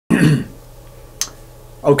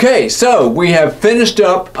Okay, so we have finished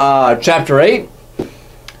up chapter 8,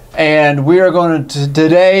 and we are going to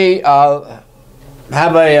today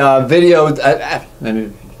have a video.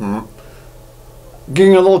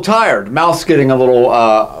 Getting a little tired, mouth's getting a little,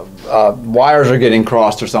 wires are getting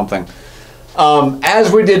crossed or something.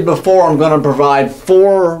 As we did before, I'm going to provide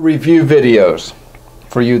 4 review videos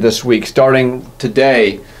for you this week, starting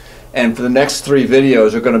today. And for the next 3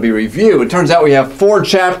 videos are going to be review. It turns out we have 4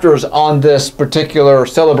 chapters on this particular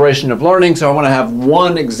celebration of learning, so I want to have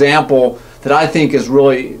one example that I think is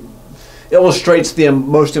really illustrates the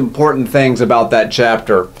most important things about that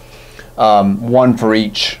chapter, one for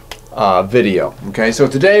each video. Okay, so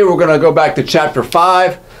today we're going to go back to chapter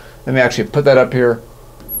 5. Let me actually put that up here.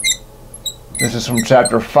 This is from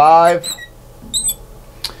chapter 5,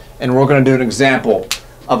 and we're going to do an example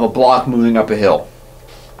of a block moving up a hill.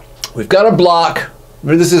 We've got a block,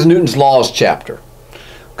 this is Newton's Laws chapter.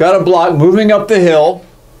 We've got a block moving up the hill,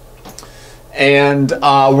 and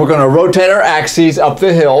we're going to rotate our axes up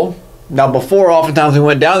the hill. Now before, oftentimes we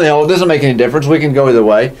went down the hill. It doesn't make any difference. We can go either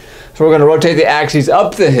way. So we're going to rotate the axes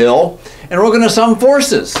up the hill, and we're going to sum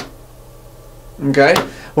forces. Okay?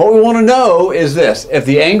 What we want to know is this. If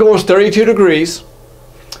the angle is 32 degrees,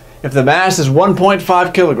 if the mass is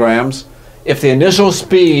 1.5 kilograms, if the initial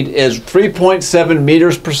speed is 3.7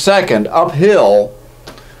 meters per second uphill,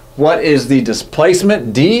 what is the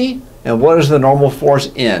displacement d and what is the normal force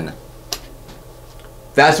n?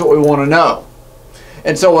 That's what we want to know.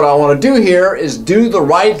 And so what I want to do here is do the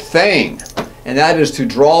right thing, and that is to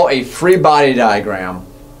draw a free body diagram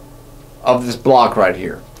of this block right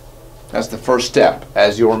here. That's the first step,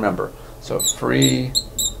 as you'll remember. So free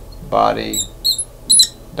body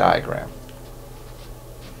diagram.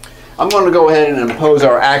 I'm going to go ahead and impose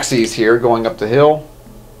our axes here going up the hill.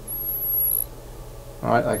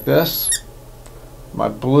 Alright, like this. My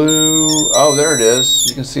blue, oh there it is.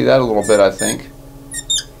 You can see that a little bit, I think.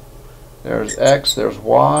 There's X, there's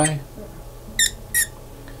Y.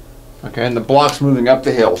 Okay, and the block's moving up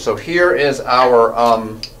the hill. So here is our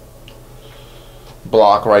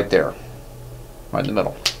block right there. Right in the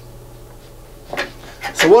middle.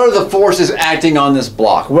 So what are the forces acting on this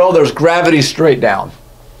block? Well, there's gravity straight down.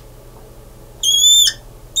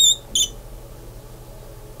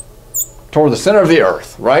 Toward the center of the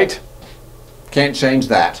earth, right? Can't change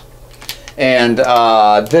that. And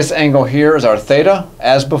this angle here is our theta,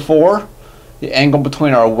 as before. The angle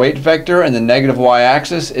between our weight vector and the negative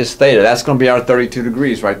y-axis is theta. That's going to be our 32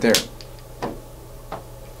 degrees right there.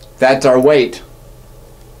 That's our weight.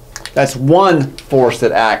 That's one force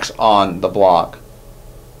that acts on the block.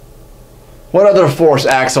 What other force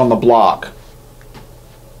acts on the block?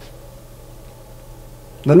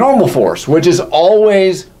 The normal force, which is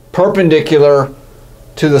always perpendicular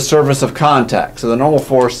to the surface of contact. So the normal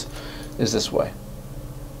force is this way,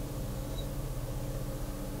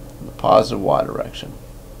 in the positive y direction.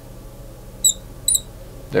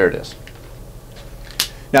 There it is.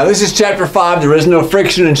 Now this is chapter 5. There is no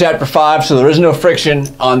friction in chapter 5, so there is no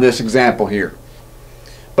friction on this example here.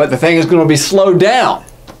 But the thing is going to be slowed down,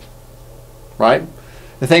 right?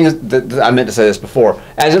 The thing is, I meant to say this before,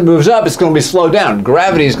 as it moves up, it's going to be slowed down.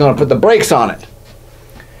 Gravity is going to put the brakes on it.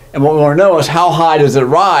 And what we want to know is how high does it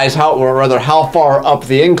rise, or rather how far up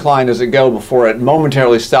the incline does it go before it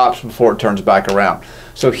momentarily stops, before it turns back around.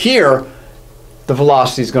 So here, the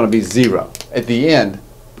velocity is going to be 0. At the end,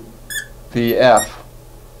 the F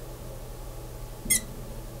is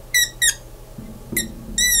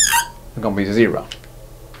going to be 0.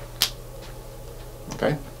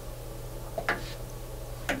 Okay?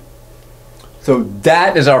 So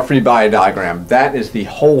that is our free body diagram. That is the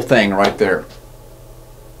whole thing right there.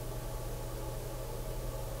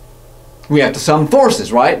 We have to sum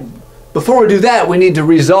forces, right? Before we do that, we need to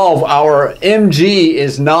resolve our mg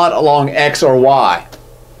is not along x or y,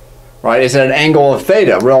 right? It's at an angle of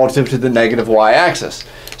theta relative to the negative y-axis.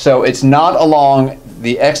 So it's not along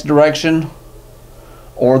the x direction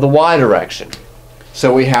or the y direction.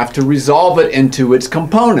 So we have to resolve it into its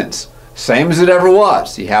components, same as it ever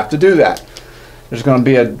was. You have to do that. There's going to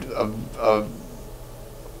be a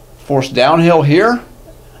force downhill here,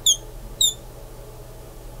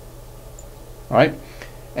 right?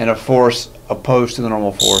 And a force opposed to the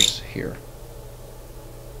normal force here.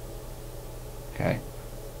 Okay?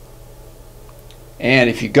 And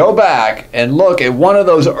if you go back and look at one of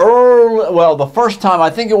those early, well, the first time, I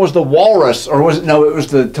think it was the walrus, or was it, no, it was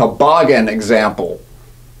the toboggan example.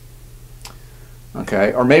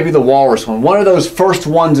 Okay, or maybe the walrus one. One of those first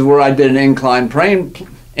ones where I did an inclined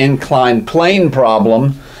plane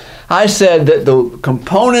problem, I said that the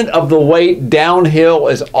component of the weight downhill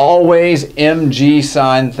is always mg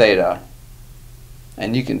sine theta.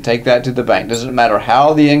 And you can take that to the bank. Doesn't matter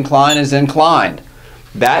how the incline is inclined.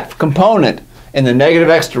 That component in the negative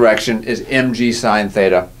x direction is mg sine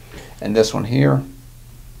theta. And this one here,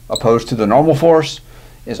 opposed to the normal force,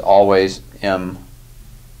 is always mg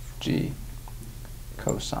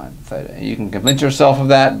cosine theta. And you can convince yourself of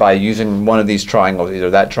that by using one of these triangles, either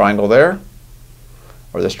that triangle there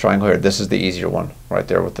or this triangle here. This is the easier one right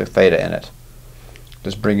there with the theta in it.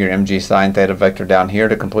 Just bring your mg sine theta vector down here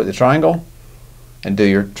to complete the triangle and do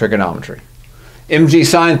your trigonometry. Mg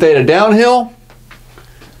sine theta downhill,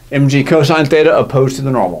 mg cosine theta opposed to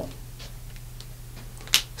the normal.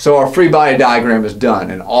 So our free body diagram is done,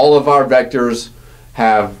 and all of our vectors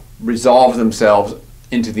have resolved themselves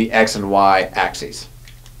into the x and y axes,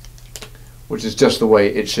 which is just the way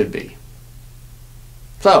it should be.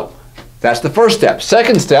 So that's the first step.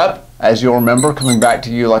 Second step, as you'll remember, coming back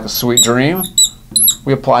to you like a sweet dream,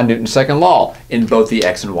 we apply Newton's second law in both the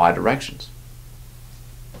x and y directions.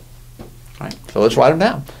 All right, so let's write them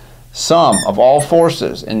down. Sum of all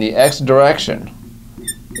forces in the x direction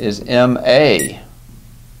is ma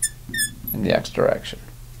in the x direction.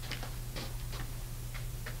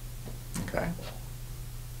 Okay.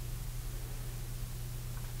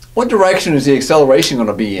 What direction is the acceleration going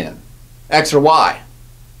to be in? X or y?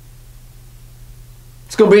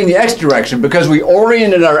 It's going to be in the x direction because we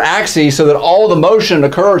oriented our axes so that all the motion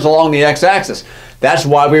occurs along the x-axis. That's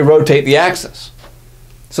why we rotate the axis,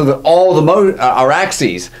 so that all the our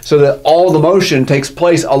axes, so that all the motion takes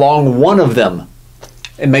place along one of them.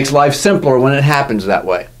 It makes life simpler when it happens that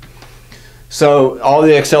way. So all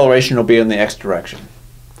the acceleration will be in the x direction.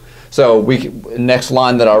 So next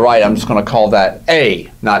line that I write, I'm just going to call that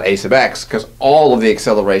a, not a sub x, because all of the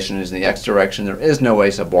acceleration is in the x direction. There is no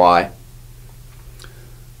a sub y.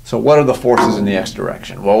 So what are the forces in the x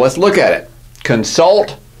direction? Well, let's look at it.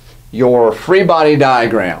 Consult your free body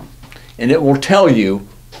diagram, and it will tell you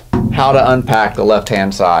how to unpack the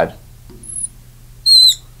left-hand side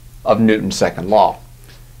of Newton's second law.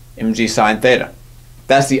 Mg sine theta.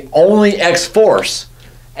 That's the only x force,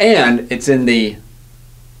 and it's in the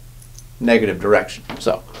negative direction.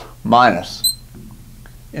 So minus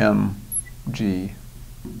mg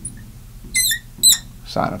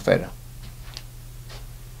sine of theta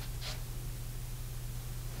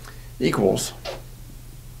equals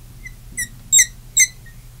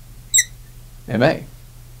ma.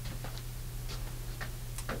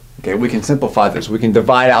 Okay, we can simplify this. We can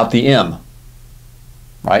divide out the m,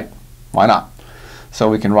 right? Why not? So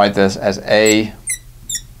we can write this as a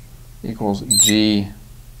equals g.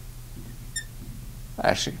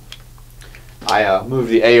 Actually, I moved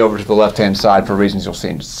the a over to the left-hand side for reasons you'll see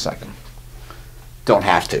in just a second. Don't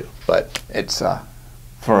have to, but it's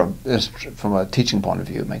from a teaching point of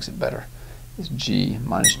view, it makes it better. It's g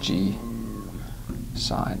minus g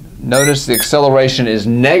sine. Notice the acceleration is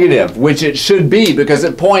negative, which it should be because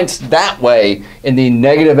it points that way in the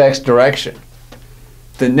negative x direction.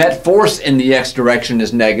 The net force in the x direction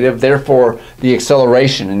is negative, therefore the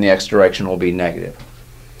acceleration in the x direction will be negative.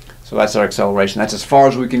 So that's our acceleration. That's as far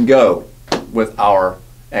as we can go with our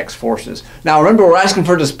x forces. Now remember, we're asking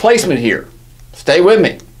for displacement here. Stay with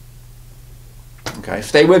me. Okay,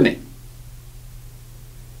 stay with me.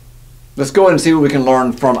 Let's go ahead and see what we can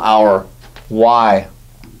learn from our y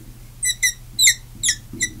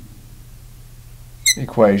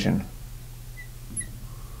equation.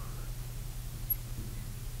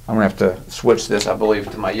 I'm going to have to switch this, I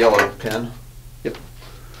believe, to my yellow pen. Yep.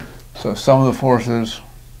 So sum of the forces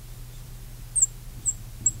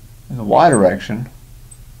in the y direction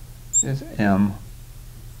is m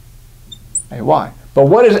ay. But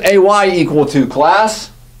what is ay equal to,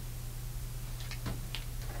 class?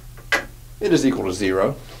 It is equal to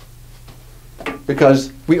 0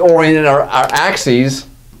 because we oriented our axes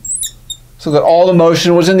so that all the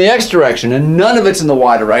motion was in the x direction and none of it's in the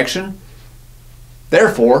y direction.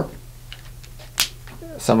 Therefore,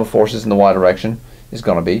 sum of forces in the y direction is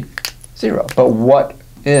going to be 0. But what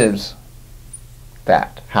is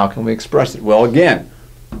that? How can we express it? Well, again,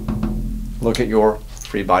 look at your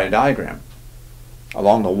free body diagram.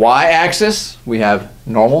 Along the y-axis, we have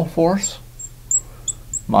normal force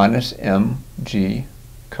minus mg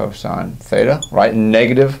cosine theta, right, in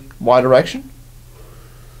negative y direction.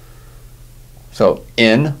 So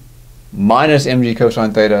n minus mg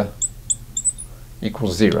cosine theta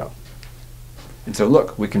equals 0. And so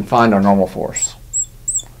look, we can find our normal force.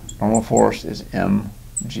 Normal force is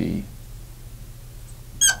mg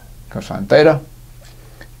cosine theta.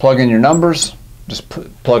 Plug in your numbers, just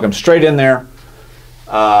plug them straight in there,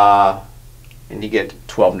 and you get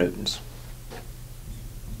 12 newtons.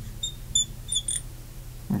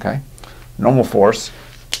 Okay, normal force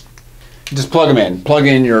just plug them in. Plug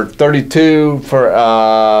in your 32 for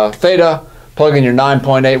theta, plug in your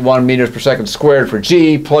 9.81 meters per second squared for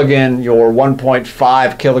G, plug in your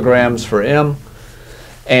 1.5 kilograms for M,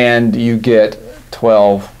 and you get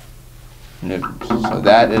 12 newtons. So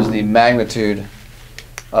that is the magnitude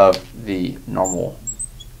of the normal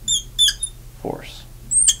force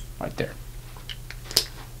right there.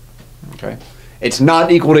 Okay. It's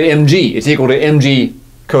not equal to mg. It's equal to mg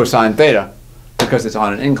cosine theta because it's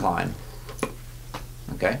on an incline.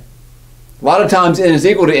 Okay. A lot of times n is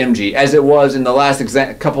equal to mg, as it was in the last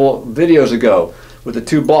couple videos ago with the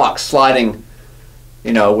two blocks sliding,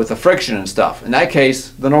 you know, with the friction and stuff. In that case,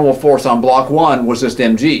 the normal force on block 1 was just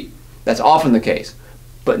mg. That's often the case,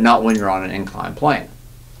 but not when you're on an inclined plane.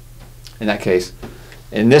 In that case,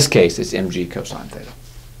 in this case, it's mg cosine theta.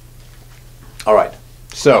 All right,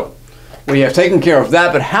 so we have taken care of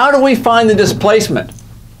that, but how do we find the displacement?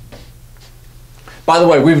 By the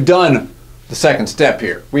way, we've done the second step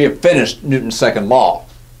here. We have finished Newton's second law.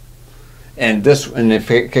 And this, in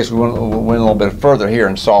case we went a little bit further here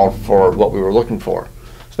and solved for what we were looking for.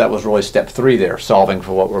 So that was really step 3 there, solving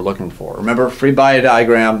for what we're looking for. Remember, free body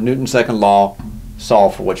diagram, Newton's second law,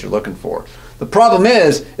 solve for what you're looking for. The problem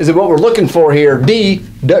is that what we're looking for here, D,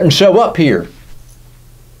 doesn't show up here.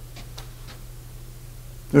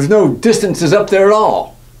 There's no distances up there at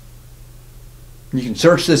all. You can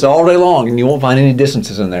search this all day long and you won't find any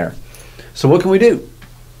distances in there. So what can we do?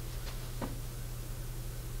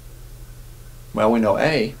 Well, we know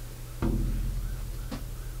A.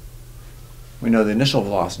 We know the initial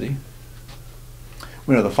velocity.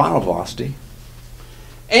 We know the final velocity.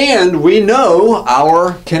 And we know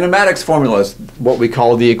our kinematics formulas, what we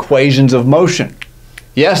call the equations of motion.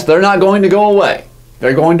 Yes, they're not going to go away.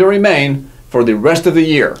 They're going to remain for the rest of the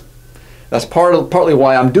year. That's partly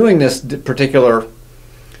why I'm doing this particular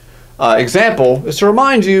example, is to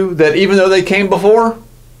remind you that even though they came before,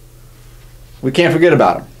 we can't forget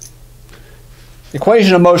about them.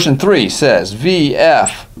 Equation of motion 3 says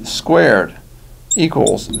Vf squared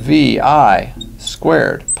equals Vi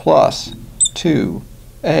squared plus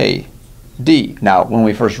 2AD. Now, when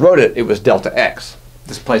we first wrote it, it was delta x.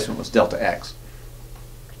 Displacement was delta x.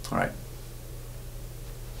 All right.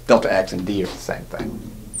 Delta x and d are the same thing.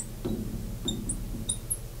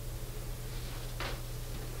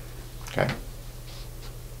 Okay.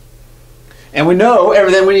 And we know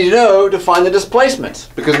everything we need to know to find the displacement,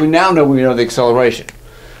 because we now know the acceleration.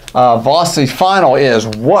 Velocity final is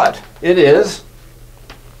what? It is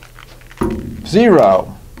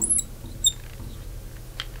 0.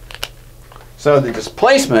 So the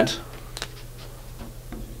displacement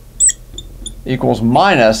equals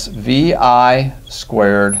minus Vi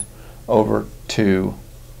squared over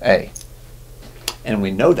 2A. And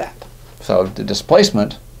we know that. So the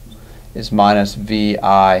displacement is minus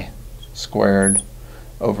Vi squared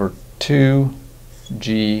over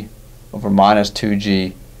 2G over minus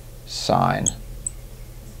 2G sine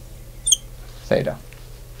theta.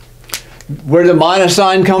 Where did the minus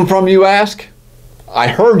sign come from, you ask? I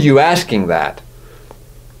heard you asking that.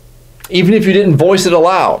 Even if you didn't voice it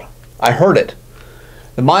aloud, I heard it.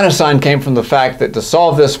 The minus sign came from the fact that to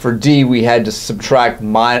solve this for D, we had to subtract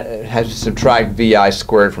Vi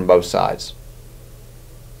squared from both sides.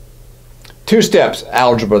 2 steps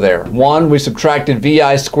algebra there. 1, we subtracted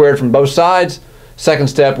Vi squared from both sides. 2nd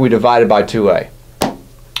step, we divided by 2A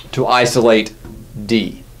to isolate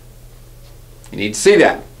D. You need to see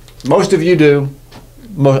that. Most of you do.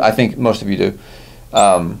 I think most of you do.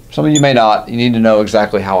 Some of you may not. You need to know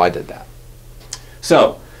exactly how I did that.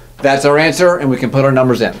 So that's our answer, and we can put our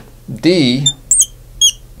numbers in. D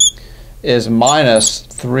is minus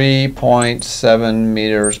 3.7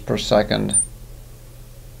 meters per second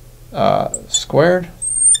squared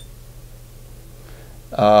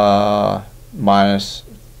minus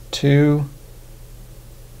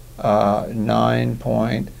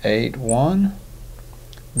 9.81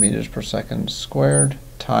 meters per second squared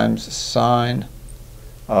times sine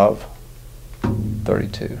of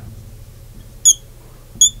 32.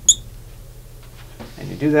 And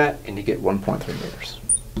you do that and you get 1.3 meters.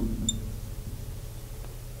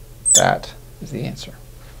 That is the answer.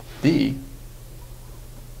 D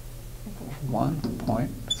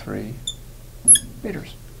 1.3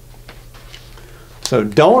 meters. So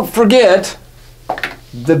don't forget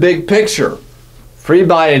the big picture. Free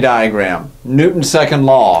body diagram, Newton's second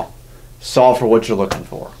law, solve for what you're looking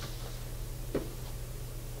for.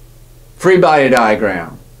 Free body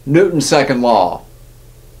diagram, Newton's second law,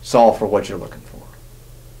 solve for what you're looking for.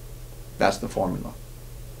 That's the formula.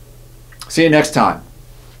 See you next time.